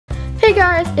Hey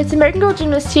guys, it's American Girl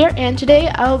Gymnast here, and today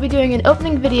I will be doing an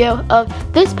opening video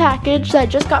of this package that I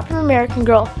just got from American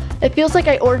Girl. It feels like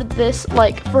I ordered this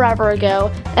like forever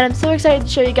ago, and I'm so excited to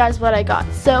show you guys what I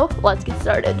got. So let's get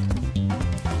started.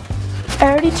 I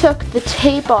already took the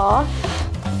tape off,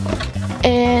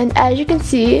 and as you can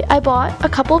see, I bought a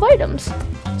couple of items.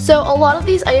 So a lot of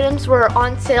these items were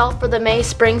on sale for the May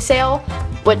spring sale,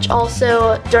 which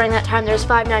also during that time there's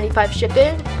 $5.95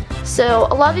 shipping. So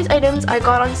a lot of these items I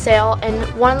got on sale, and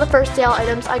one of the first sale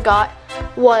items I got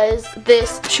was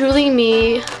this Truly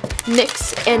Me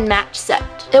mix and match set.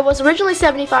 It was originally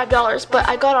 $75, but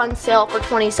I got on sale for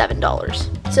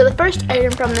 $27. So the first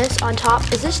item from this on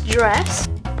top is this dress.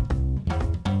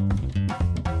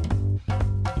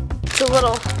 It's a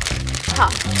little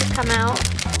tough to come out.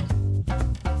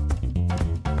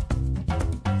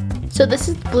 So this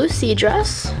is the blue sea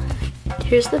dress.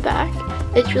 Here's the back.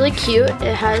 It's really cute.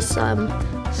 It has some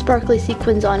sparkly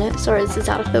sequins on it. Sorry, this is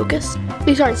out of focus.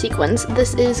 These aren't sequins.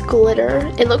 This is glitter.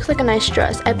 It looks like a nice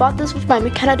dress. I bought this with my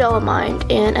McKenna doll in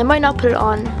mind, and I might not put it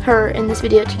on her in this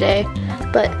video today,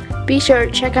 but be sure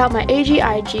to check out my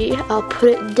AGIG. I'll put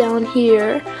it down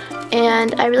here,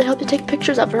 and I really hope to take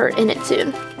pictures of her in it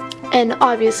soon. And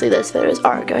obviously those photos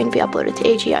are going to be uploaded to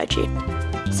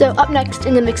AGIG. So up next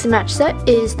in the mix and match set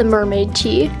is the mermaid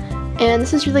tee. And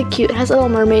this is really cute. It has a little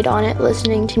mermaid on it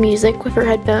listening to music with her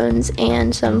headphones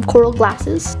and some coral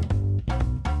glasses.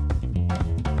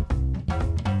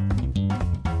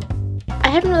 I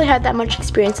haven't really had that much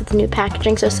experience with the new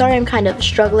packaging, so sorry I'm kind of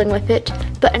struggling with it.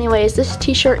 But anyways, this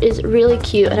t-shirt is really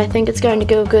cute, and I think it's going to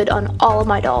go good on all of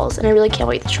my dolls, and I really can't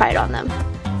wait to try it on them.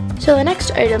 So the next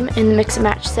item in the mix and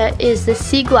match set is the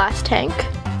sea glass tank.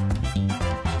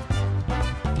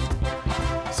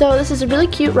 So this is a really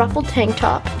cute ruffled tank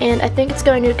top, and I think it's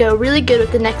going to go really good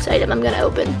with the next item I'm going to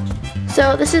open.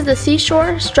 So this is the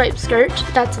seashore striped skirt.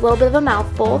 That's a little bit of a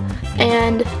mouthful,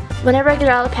 and whenever I get it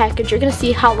out of the package you're going to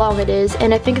see how long it is,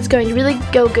 and I think it's going to really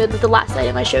go good with the last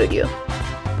item I showed you.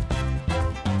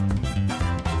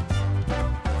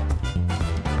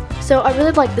 So I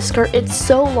really like the skirt. It's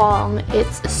so long,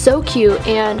 it's so cute,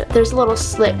 and there's a little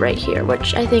slit right here,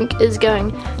 which I think is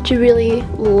going to really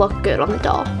look good on the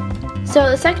doll. So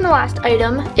the second to last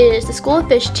item is the School of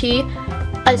Fish tee.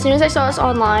 As soon as I saw this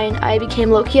online, I became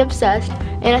low-key obsessed,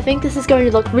 and I think this is going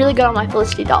to look really good on my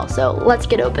Felicity doll, so let's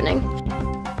get opening.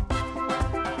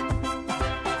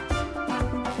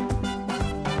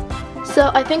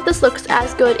 So I think this looks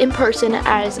as good in person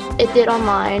as it did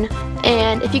online,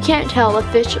 and if you can't tell, the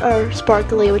fish are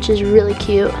sparkly, which is really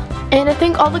cute. And I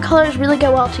think all the colors really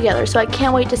go well together, so I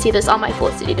can't wait to see this on my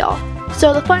Felicity doll.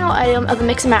 So the final item of the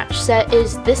mix and match set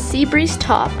is this Sea Breeze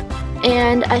top,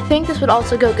 and I think this would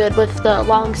also go good with the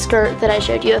long skirt that I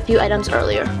showed you a few items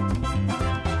earlier.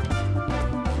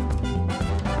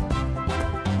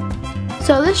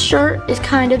 So this shirt is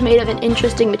kind of made of an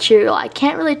interesting material. I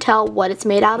can't really tell what it's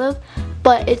made out of,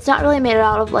 but it's not really made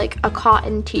out of like a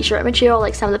cotton t-shirt material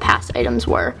like some of the past items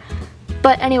were.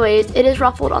 But anyways, it is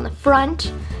ruffled on the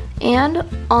front and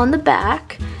on the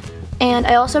back. And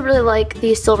I also really like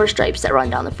these silver stripes that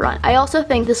run down the front. I also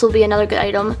think this will be another good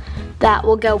item that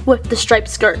will go with the striped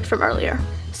skirt from earlier.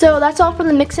 So that's all from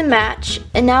the mix and match,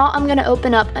 and now I'm going to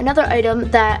open up another item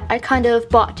that I kind of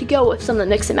bought to go with some of the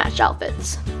mix and match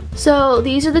outfits. So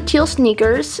these are the teal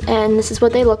sneakers, and this is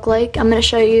what they look like. I'm going to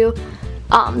show you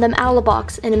them out of the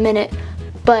box in a minute,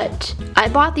 but I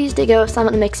bought these to go with some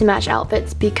of the mix and match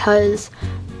outfits because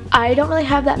I don't really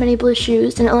have that many blue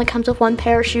shoes, and it only comes with one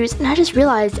pair of shoes, and I just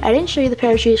realized I didn't show you the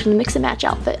pair of shoes from the mix and match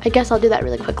outfit. I guess I'll do that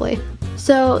really quickly.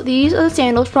 So these are the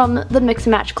sandals from the mix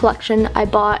and match collection I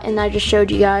bought and I just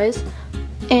showed you guys,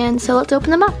 and so let's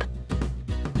open them up.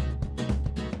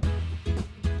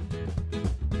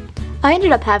 I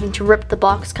ended up having to rip the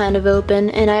box kind of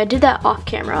open, and I did that off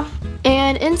camera.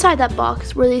 And inside that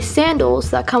box were these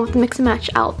sandals that come with the mix and match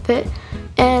outfit.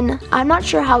 And I'm not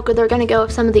sure how good they're going to go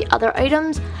with some of the other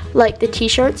items, like the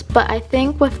t-shirts, but I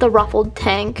think with the ruffled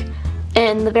tank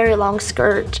and the very long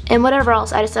skirt and whatever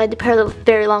else I decide to pair the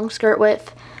very long skirt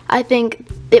with, I think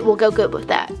it will go good with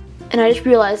that. And I just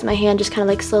realized my hand just kind of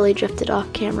like slowly drifted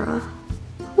off camera.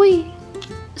 Whee!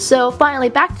 So finally,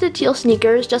 back to the teal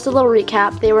sneakers. Just a little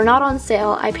recap. They were not on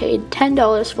sale. I paid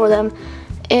 $10 for them,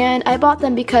 and I bought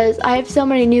them because I have so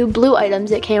many new blue items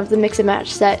that came with the mix and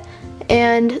match set.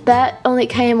 And that only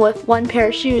came with one pair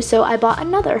of shoes, so I bought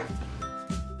another.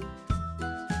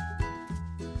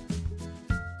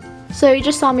 So you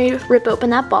just saw me rip open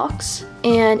that box,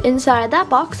 and inside that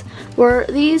box were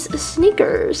these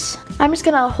sneakers. I'm just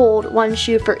gonna hold one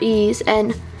shoe for ease,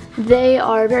 and they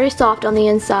are very soft on the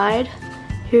inside.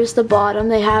 Here's the bottom.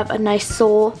 They have a nice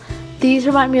sole, These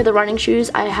remind me of the running shoes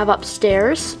I have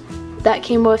upstairs that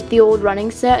came with the old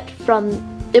running set from,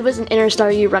 it was an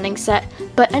Interstar U running set.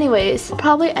 But anyways, I'll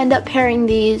probably end up pairing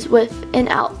these with an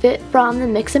outfit from the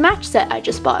mix and match set I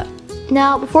just bought.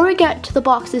 Now, before we get to the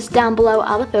boxes down below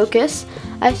out of focus,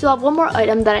 I still have one more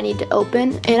item that I need to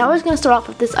open, and I was going to start off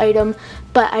with this item,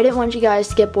 but I didn't want you guys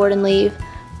to get bored and leave.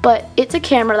 But it's a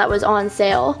camera that was on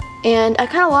sale, and I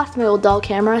kind of lost my old doll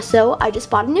camera, so I just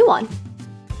bought a new one.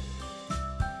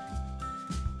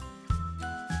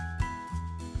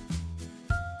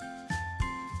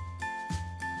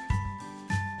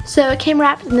 So it came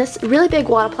wrapped in this really big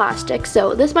wad of plastic,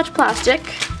 so this much plastic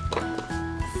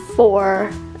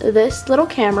for this little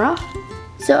camera.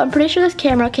 So I'm pretty sure this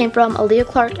camera came from a Leah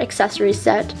Clark accessory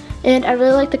set, and I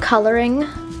really like the coloring.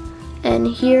 And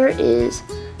here is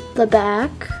the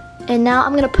back, and now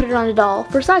I'm going to put it on a doll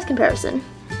for size comparison.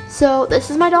 So this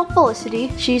is my doll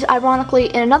Felicity. She's ironically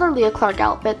in another Leah Clark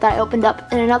outfit that I opened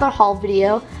up in another haul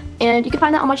video, and you can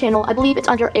find that on my channel. I believe it's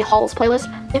under a hauls playlist.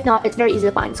 If not, it's very easy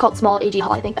to find. It's called Small AG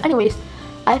Haul, I think. But anyways,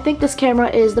 I think this camera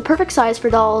is the perfect size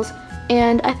for dolls,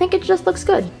 and I think it just looks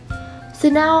good. So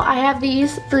now I have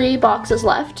these 3 boxes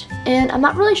left, and I'm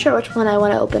not really sure which one I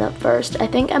want to open up first. I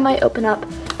think I might open up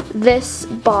this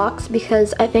box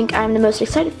because I think I'm the most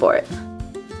excited for it.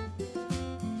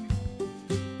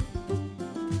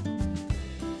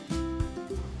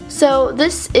 So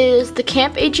this is the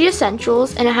Camp AG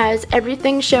Essentials, and it has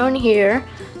everything shown here.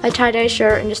 A tie-dye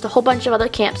shirt and just a whole bunch of other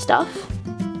camp stuff.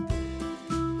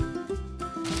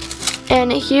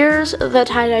 And here's the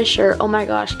tie-dye shirt. Oh my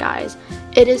gosh, guys.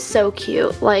 It is so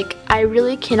cute. Like, I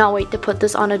really cannot wait to put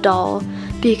this on a doll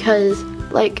because,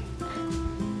 like,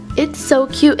 it's so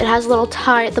cute. It has a little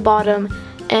tie at the bottom,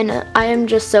 and I am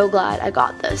just so glad I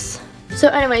got this. So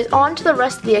anyways, on to the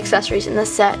rest of the accessories in the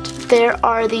set. There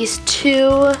are these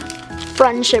 2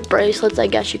 friendship bracelets, I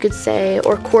guess you could say,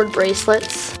 or cord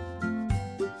bracelets.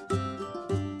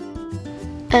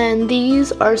 And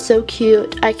these are so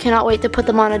cute. I cannot wait to put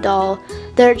them on a doll.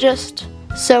 They're just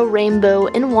so rainbow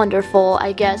and wonderful,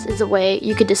 I guess is a way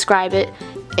you could describe it.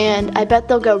 And I bet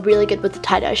they'll go really good with the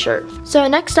tie-dye shirt. So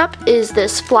next up is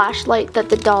this flashlight that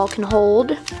the doll can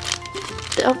hold.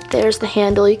 Oh, there's the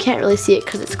handle. You can't really see it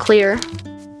because it's clear.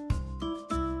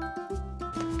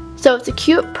 So it's a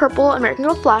cute purple American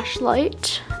Girl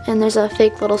flashlight, and there's a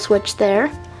fake little switch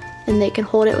there, and they can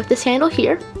hold it with this handle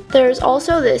here. There's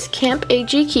also this Camp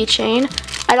AG keychain.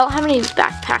 I don't have any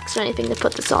backpacks or anything to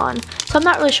put this on, so I'm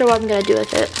not really sure what I'm going to do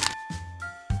with it.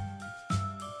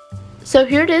 So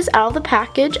here it is out of the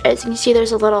package. As you can see,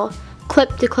 there's a little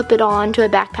clip to clip it on to a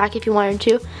backpack if you wanted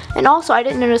to. And also, I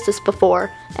didn't notice this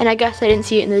before, and I guess I didn't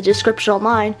see it in the description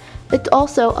online. It's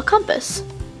also a compass,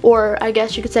 or I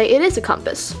guess you could say it is a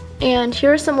compass. And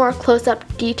here's some more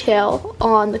close-up detail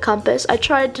on the compass. I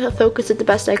tried to focus it the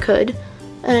best I could,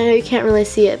 and I know you can't really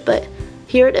see it, but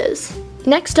here it is.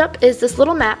 Next up is this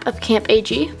little map of Camp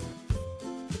AG.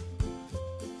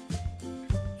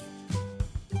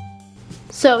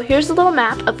 So here's a little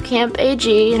map of Camp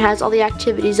AG, and has all the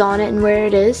activities on it and where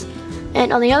it is.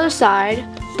 And on the other side,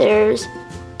 there's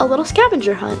a little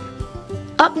scavenger hunt.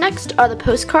 Up next are the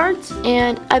postcards,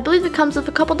 and I believe it comes with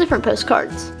a couple different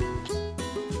postcards.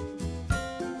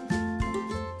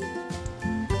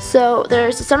 So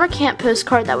there's a summer camp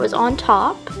postcard that was on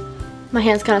top. My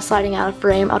hand's kind of sliding out of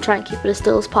frame. I'll try and keep it as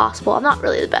still as possible. I'm not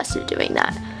really the best at doing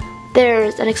that.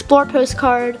 There's an explore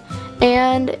postcard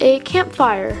and a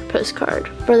campfire postcard,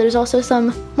 where there's also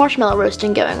some marshmallow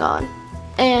roasting going on.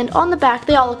 And on the back,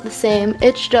 they all look the same.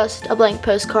 It's just a blank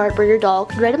postcard where your doll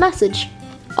can write a message.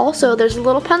 Also, there's a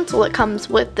little pencil that comes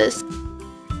with this.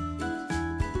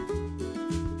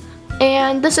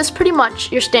 And this is pretty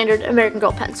much your standard American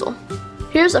Girl pencil.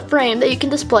 Here's a frame that you can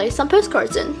display some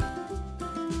postcards in.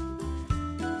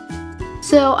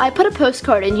 So I put a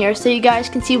postcard in here so you guys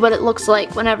can see what it looks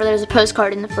like whenever there's a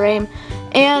postcard in the frame.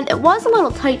 And it was a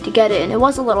little tight to get in. It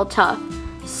was a little tough.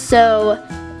 So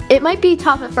it might be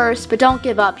tough at first, but don't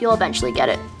give up. You'll eventually get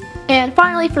it. And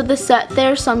finally, for this set,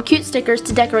 there's some cute stickers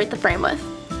to decorate the frame with.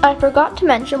 I forgot to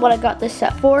mention what I got this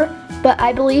set for, but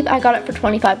I believe I got it for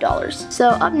 $25. So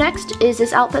up next is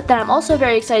this outfit that I'm also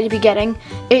very excited to be getting.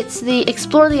 It's the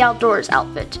Explore the Outdoors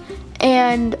outfit.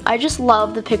 And I just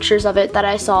love the pictures of it that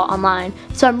I saw online,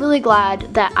 so I'm really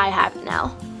glad that I have it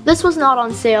now. This was not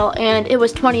on sale, and it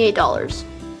was $28.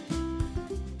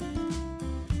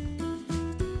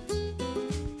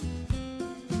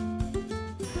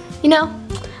 You know,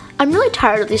 I'm really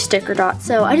tired of these sticker dots,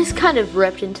 so I just kind of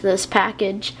ripped into this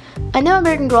package. I know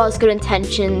American Girl has good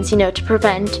intentions, you know, to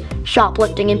prevent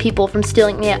shoplifting and people from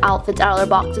stealing the outfits out of their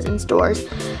boxes in stores,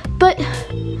 but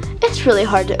it it's really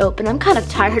hard to open. I'm kind of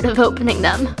tired of opening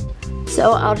them.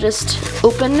 So I'll just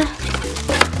open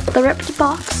the ripped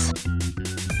box.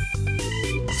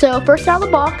 So first out of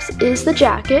the box is the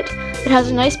jacket. It has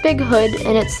a nice big hood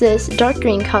and it's this dark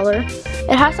green color.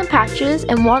 It has some patches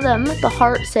and one of them, the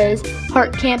heart, says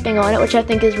heart camping on it, which I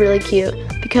think is really cute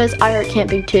because I heart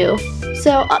camping too.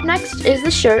 So up next is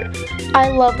the shirt. I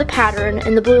love the pattern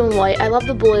and the blue and white. I love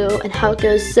the blue and how it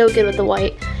goes so good with the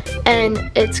white.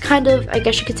 And it's kind of, I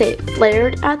guess you could say,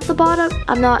 flared at the bottom.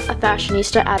 I'm not a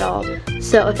fashionista at all,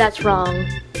 so if that's wrong,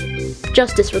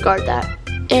 just disregard that.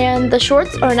 And the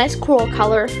shorts are a nice coral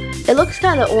color. It looks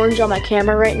kind of orange on my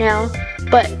camera right now,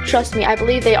 but trust me, I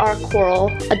believe they are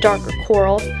coral, a darker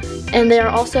coral, and they are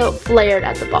also flared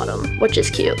at the bottom, which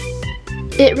is cute.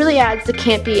 It really adds the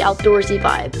campy, outdoorsy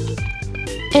vibe.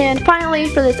 And finally,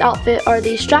 for this outfit are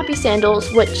these strappy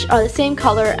sandals, which are the same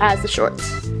color as the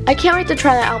shorts. I can't wait to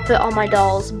try that outfit on my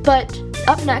dolls, but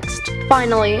up next,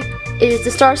 finally, is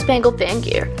the Star Spangled Fan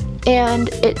Gear. And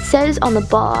it says on the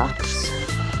box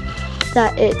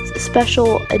that it's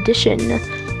special edition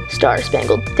Star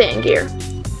Spangled Fan Gear.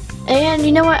 And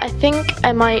you know what? I think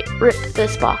I might rip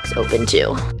this box open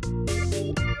too.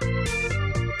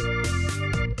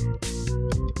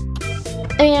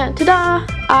 And ta-da!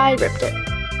 I ripped it.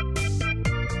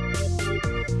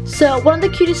 So one of the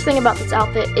cutest thing about this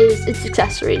outfit is its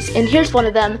accessories, and here's one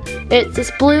of them. It's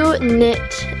this blue knit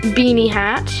beanie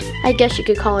hat. I guess you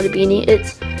could call it a beanie.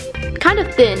 It's kind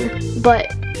of thin, but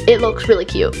it looks really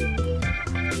cute.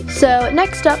 So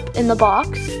next up in the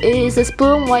box is this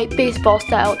blue and white baseball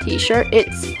style t-shirt.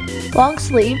 It's long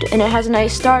sleeved and it has a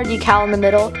nice star decal in the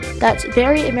middle. That's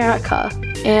very America,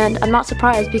 and I'm not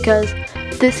surprised because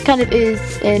this kind of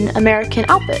is an American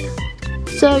outfit.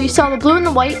 So you saw the blue and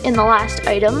the white in the last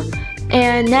item,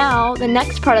 and now the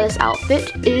next part of this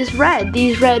outfit is red.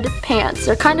 These red pants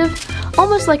are kind of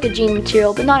almost like a jean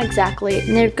material, but not exactly,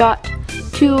 and they've got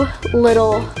two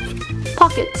little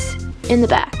pockets in the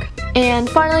back. And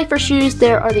finally for shoes,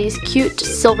 there are these cute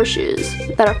silver shoes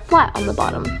that are flat on the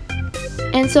bottom.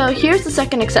 And so here's the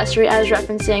second accessory I was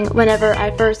referencing whenever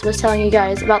I first was telling you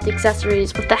guys about the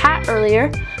accessories with the hat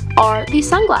earlier, are these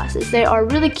sunglasses. They are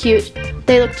really cute.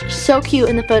 They looked so cute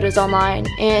in the photos online,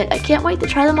 and I can't wait to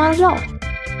try them on a doll.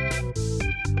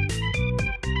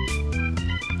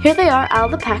 Here they are out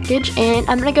of the package, and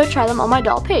I'm gonna go try them on my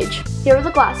doll page. Here are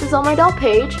the glasses on my doll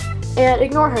page, and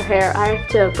ignore her hair, I have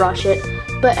to brush it.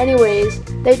 But anyways,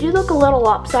 they do look a little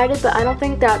lopsided, but I don't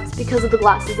think that's because of the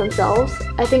glasses themselves.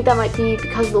 I think that might be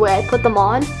because of the way I put them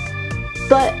on.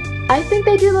 But I think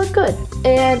they do look good,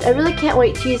 and I really can't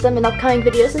wait to use them in upcoming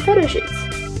videos and photo shoots.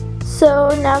 So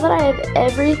now that I have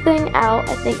everything out,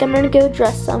 I think I'm going to go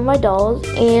dress some of my dolls,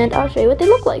 and I'll show you what they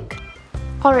look like.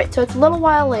 Alright, so it's a little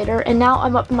while later, and now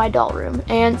I'm up in my doll room,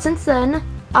 and since then,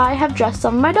 I have dressed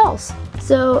some of my dolls.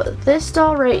 So this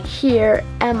doll right here,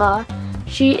 Emma,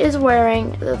 she is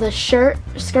wearing the shirt,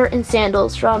 skirt, and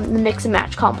sandals from the mix and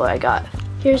match combo I got.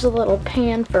 Here's a little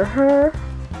pan for her.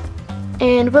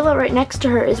 And Willow right next to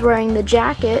her is wearing the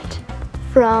jacket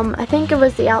from, I think it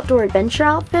was the Outdoor Adventure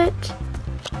outfit.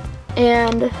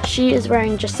 And she is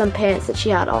wearing just some pants that she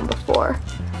had on before.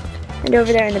 And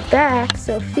over there in the back,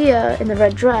 Sophia in the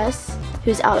red dress,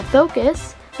 who's out of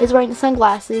focus, is wearing the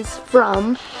sunglasses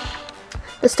from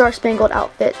the Star Spangled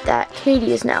outfit that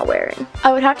Katie is now wearing.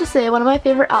 I would have to say one of my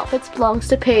favorite outfits belongs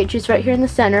to Paige, who's right here in the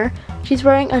center. She's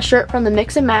wearing a shirt from the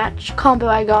mix and match combo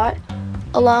I got,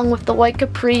 along with the white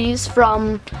capris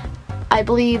from, I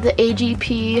believe, the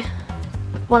AGP,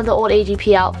 one of the old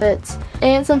AGP outfits,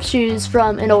 and some shoes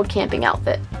from an old camping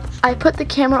outfit. I put the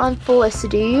camera on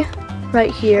Felicity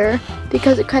right here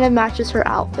because it kind of matches her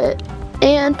outfit.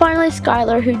 And finally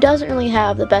Skylar, who doesn't really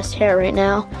have the best hair right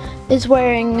now, is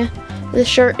wearing the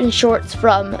shirt and shorts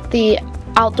from the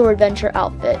Outdoor Adventure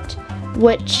outfit,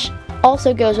 which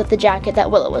also goes with the jacket that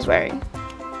Willow was wearing.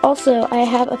 Also, I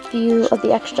have a few of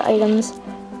the extra items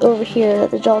over here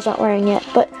that the dolls aren't wearing yet,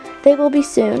 but they will be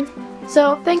soon.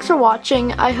 So thanks for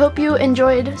watching. I hope you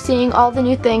enjoyed seeing all the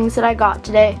new things that I got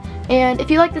today. And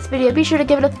if you like this video, be sure to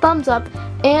give it a thumbs up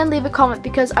and leave a comment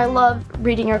because I love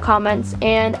reading your comments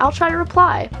and I'll try to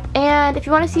reply. And if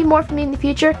you want to see more from me in the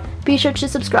future, be sure to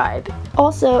subscribe.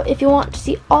 Also, if you want to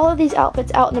see all of these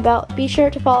outfits out and about, be sure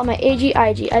to follow my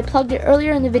AGIG. I plugged it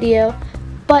earlier in the video,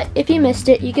 but if you missed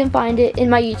it, you can find it in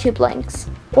my YouTube links,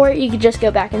 or you can just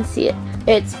go back and see it.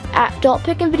 It's at Adult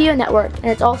Pick and Video Network, and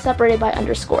it's all separated by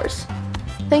underscores.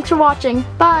 Thanks for watching.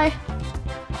 Bye!